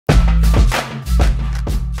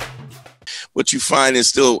what you find is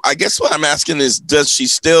still, I guess what I'm asking is, does she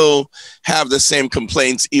still have the same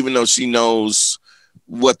complaints even though she knows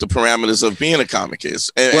what the parameters of being a comic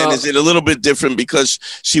is? And is it a little bit different because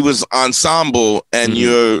she was ensemble and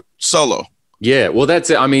you're solo? Yeah, well, that's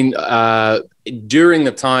it. I mean, during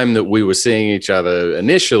the time that we were seeing each other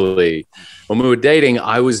initially, when we were dating,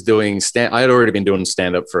 I was doing I had already been doing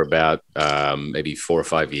stand-up for about maybe 4 or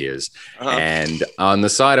 5 years. And on the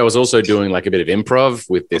side, I was also doing like a bit of improv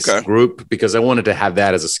with this group because I wanted to have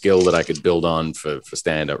that as a skill that I could build on for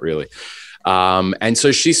stand-up, really. And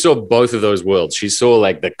so she saw both of those worlds. She saw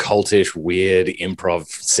like the cultish, weird improv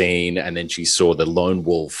scene, and then she saw the lone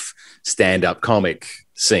wolf stand-up comic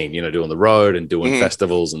scene, you know, doing the road and doing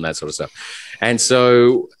festivals and that sort of stuff. And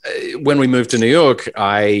so when we moved to New York,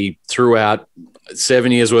 I threw out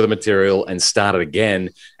 7 years worth of material and started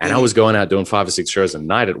again. And I was going out doing 5 or 6 shows a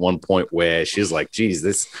night at one point where she's like, geez,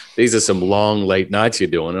 these are some long late nights you're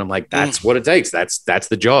doing. And I'm like, that's what it takes. That's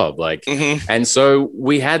the job. Like, and so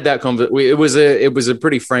we had that it was a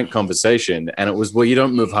pretty frank conversation. And it was, well, you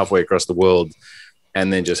don't move halfway across the world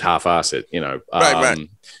and then just half-ass it, you know.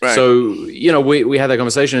 Right. So, you know, we had that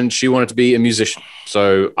conversation and she wanted to be a musician.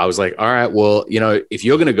 So I was like, all right, well, you know, if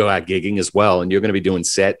you're going to go out gigging as well and you're going to be doing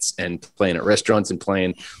sets and playing at restaurants and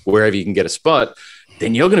playing wherever you can get a spot,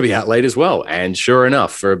 then you're going to be out late as well. And sure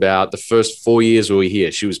enough, for about the first 4 years we were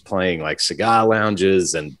here, she was playing like cigar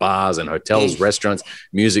lounges and bars and hotels, restaurants,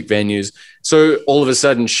 music venues. So all of a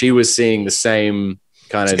sudden she was seeing the same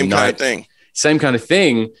kind of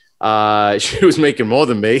thing. She was making more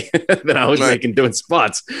than me than I was making doing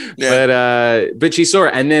spots, but she saw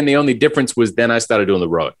it. And then the only difference was then I started doing the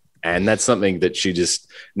road, and that's something that she just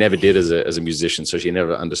never did as a musician. So she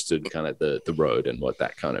never understood kind of the road and what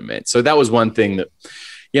that kind of meant. So that was one thing that,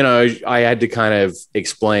 you know, I had to kind of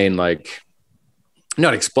explain, like,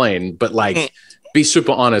 not explain, but like be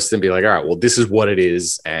super honest and be like, all right, well, this is what it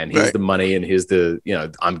is. And here's the money, and here's the, you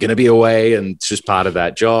know, I'm going to be away, and it's just part of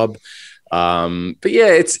that job. But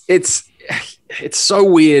yeah, it's so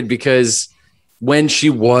weird because when she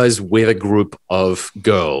was with a group of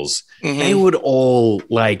girls, they would all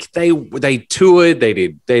like, they toured, they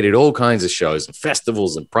did all kinds of shows and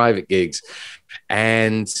festivals and private gigs.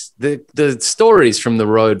 And the stories from the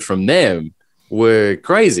road from them were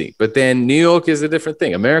crazy. But then New York is a different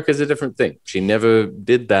thing. America is a different thing. She never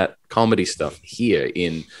did that comedy stuff here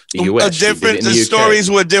in the US. The stories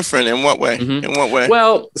were different. In what way? In what way?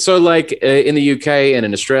 Well, so like in the UK and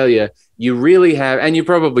in Australia, you really have, and you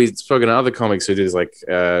probably spoken to other comics who do this, like,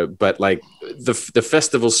 but like the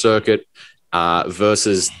festival circuit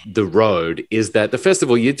versus the road is that the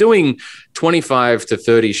festival, you're doing 25 to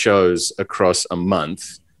 30 shows across a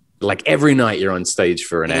month. Like every night you're on stage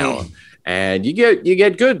for an hour. And you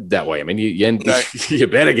get good that way. I mean, you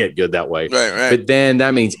better get good that way. Right. But then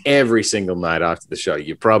that means every single night after the show,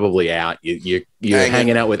 you're probably out. You're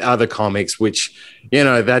hanging out with other comics, which, you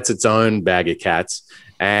know, that's its own bag of cats.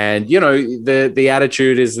 And, you know, the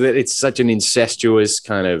attitude is that it's such an incestuous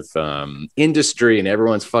kind of industry, and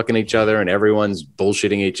everyone's fucking each other and everyone's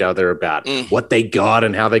bullshitting each other about what they got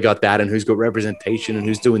and how they got that and who's got representation and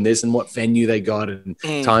who's doing this and what venue they got and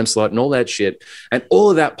time slot and all that shit. And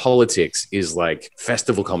all of that politics is like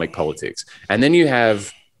festival comic politics. And then you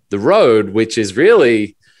have the road, which is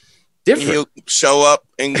really different. You show up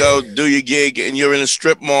and go do your gig, and you're in a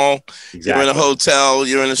strip mall. Exactly. You're in a hotel.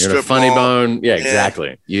 You're in a strip funny mall. Bone. Yeah,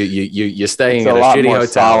 exactly. You're staying it's at a lot shitty more hotel.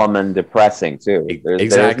 Solemn and depressing too.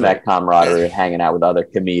 There's that camaraderie, hanging out with other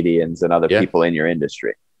comedians and other people in your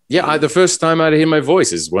industry. Yeah, the first time I'd hear my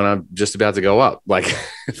voice is when I'm just about to go up. Like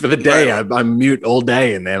for the day, I'm mute all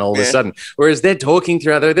day, and then all of a sudden, whereas they're talking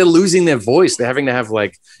throughout, they're losing their voice. They're having to have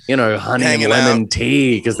like, you know, honey and lemon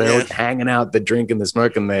tea because they're all hanging out, they're drinking, they're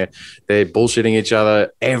smoking, they're bullshitting each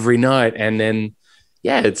other every night, and then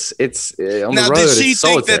it's on now, the road. Did she it's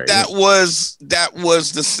think solitary, that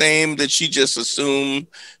was the same? That she just assumed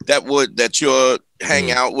that your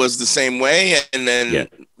hangout was the same way, and then. Yeah.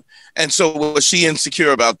 And so was she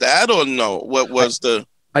insecure about that, or no? What was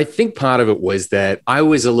I think part of it was that I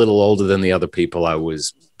was a little older than the other people I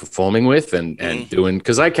was performing with and doing,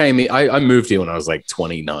 because I moved here when I was like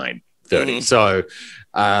 29, 30. So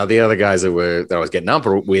the other guys that I was getting up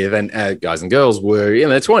with and guys and girls were in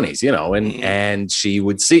their 20s, you know, and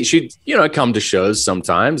she'd, you know, come to shows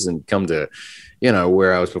sometimes and come to, you know,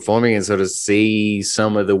 where I was performing and sort of see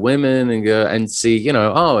some of the women and go and see, you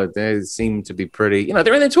know, oh, they seem to be pretty, you know,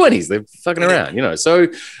 they're in their 20s, they're fucking around, you know. So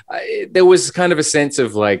there was kind of a sense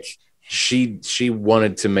of like she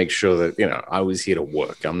wanted to make sure that, you know, I was here to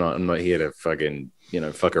work. I'm not here to fucking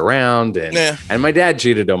fuck around. And my dad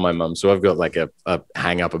cheated on my mom. So I've got like a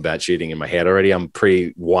hang up about cheating in my head already. I'm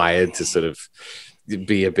pre-wired to sort of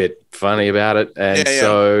be a bit funny about it. And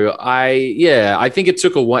so I think it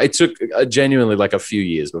took a while. It took genuinely like a few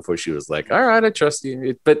years before she was like, all right, I trust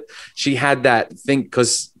you. But she had that thing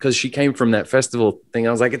because she came from that festival thing.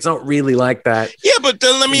 I was like, it's not really like that. Yeah, but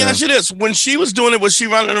then let me ask you this. When she was doing it, was she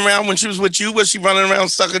running around when she was with you? Was she running around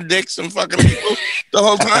sucking dicks and fucking people the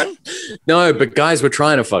whole time? No, but guys were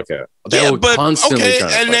trying to fuck her. They were constantly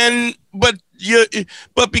trying to fuck her.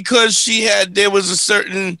 But because there was a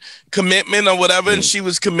certain commitment or whatever, and she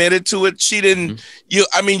was committed to it, she didn't. You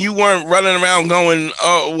weren't running around going,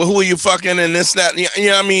 "Oh, well, who are you fucking?" and this, that. You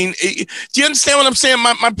know what I mean? Do you understand what I'm saying?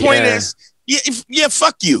 My point is,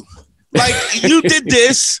 fuck you. Like you did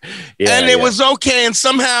this, and it was okay, and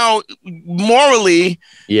somehow morally,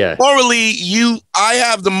 I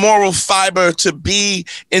have the moral fiber to be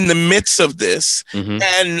in the midst of this,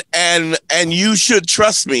 and you should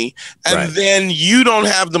trust me. And then you don't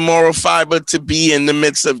have the moral fiber to be in the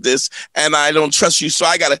midst of this, and I don't trust you. So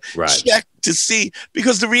I gotta check to see,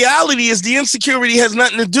 because the reality is the insecurity has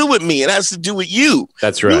nothing to do with me. It has to do with you.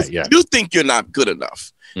 That's right. You think you're not good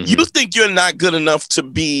enough. You think you're not good enough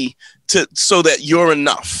so that you're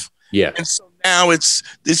enough. Yeah. And so now it's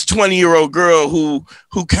this 20-year-old girl who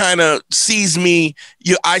kind of sees me.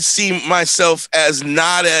 I see myself as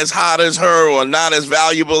not as hot as her, or not as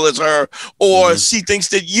valuable as her, or she thinks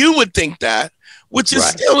that you would think that, which is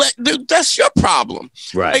still like, dude, that's your problem.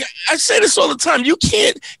 Right. Like, I say this all the time. You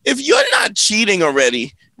can't, if you're not cheating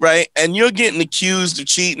already, right, and you're getting accused of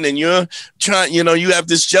cheating, and you're trying, you have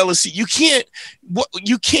this jealousy, you can't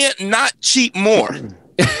not cheat more.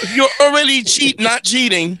 If you're already not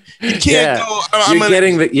cheating, you can't go.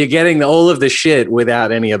 You're getting all of the shit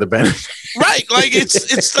without any of the benefit. Right, like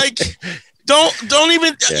it's like don't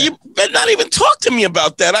even you better not even talk to me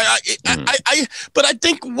about that. But I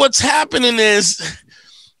think what's happening is,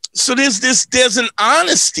 so there's an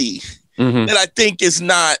honesty that I think is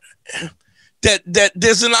not. That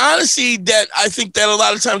there's an honesty that I think that a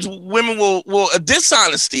lot of times women will a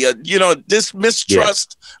dishonesty, this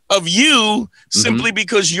mistrust of you simply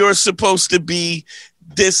because you're supposed to be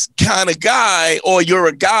this kind of guy, or you're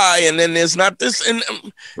a guy, and then there's not this. And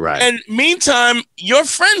meantime, your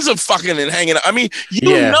friends are fucking and hanging out. I mean,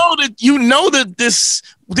 you know that this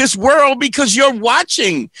world, because you're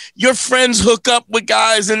watching your friends hook up with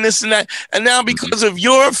guys and this and that, and now because of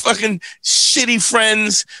your fucking shitty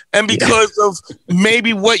friends, and because of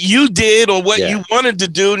maybe what you did or what you wanted to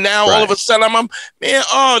do, now all of a sudden I'm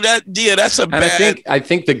that's a bad. I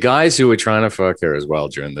think the guys who were trying to fuck her as well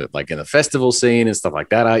during in the festival scene and stuff like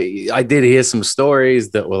that, I did hear some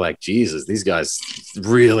stories that were like, Jesus, these guys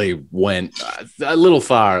really went a little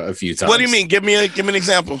far a few times. What do you mean? Give me an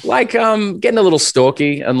example. Like getting a little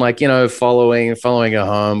stalky. And following her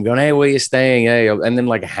home, going, hey, where you staying? Hey, and then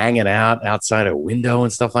hanging out outside a window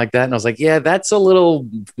and stuff like that. And I was like, yeah, that's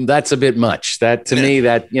a bit much. That to me,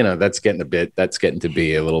 that's getting to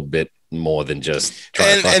be a little bit more than just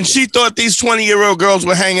trying to and she thought these 20-year-old girls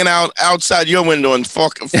were hanging out outside your window and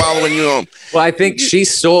following you home. Well, I think she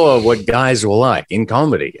saw what guys were like in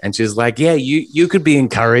comedy, and she's like, yeah, you could be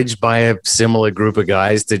encouraged by a similar group of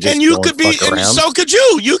guys to just, and you could be, and so could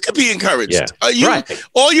you could be encouraged.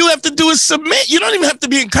 All you have to do is submit. You don't even have to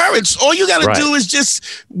be encouraged. All you got to do is just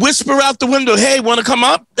whisper out the window, hey, want to come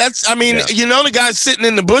up? The guy's sitting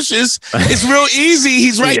in the bushes. It's real easy.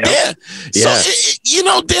 He's right there. So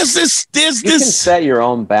there's this. You can set your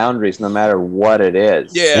own boundaries no matter what it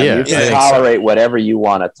is. You can tolerate whatever you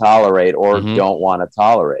want to tolerate or don't want to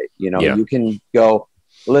tolerate. You can go,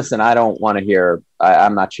 listen, I don't want to hear,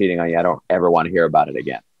 I'm not cheating on you. I don't ever want to hear about it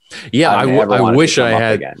again. I wish I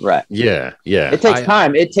had. Again. Right. Yeah. It takes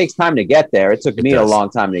time. It takes time to get there. It took me a long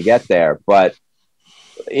time to get there, but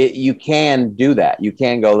you can do that. You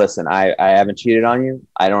can go, listen, I haven't cheated on you.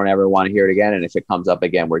 I don't ever want to hear it again. And if it comes up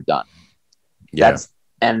again, we're done. That's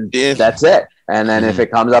it. And then if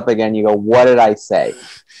it comes up again, you go, what did I say?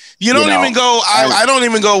 You don't even go, I don't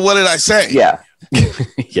even go, what did I say? Yeah.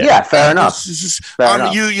 Fair enough.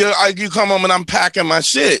 You come home and I'm packing my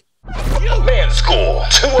shit. Man School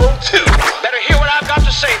 202. Better hear what I've got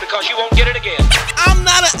to say, because you won't get it again. I'm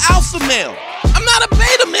not an alpha male. I'm not a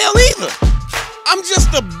beta male either. I'm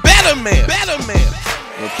just a better man.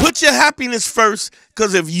 Well, put your happiness first,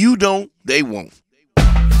 because if you don't, they won't.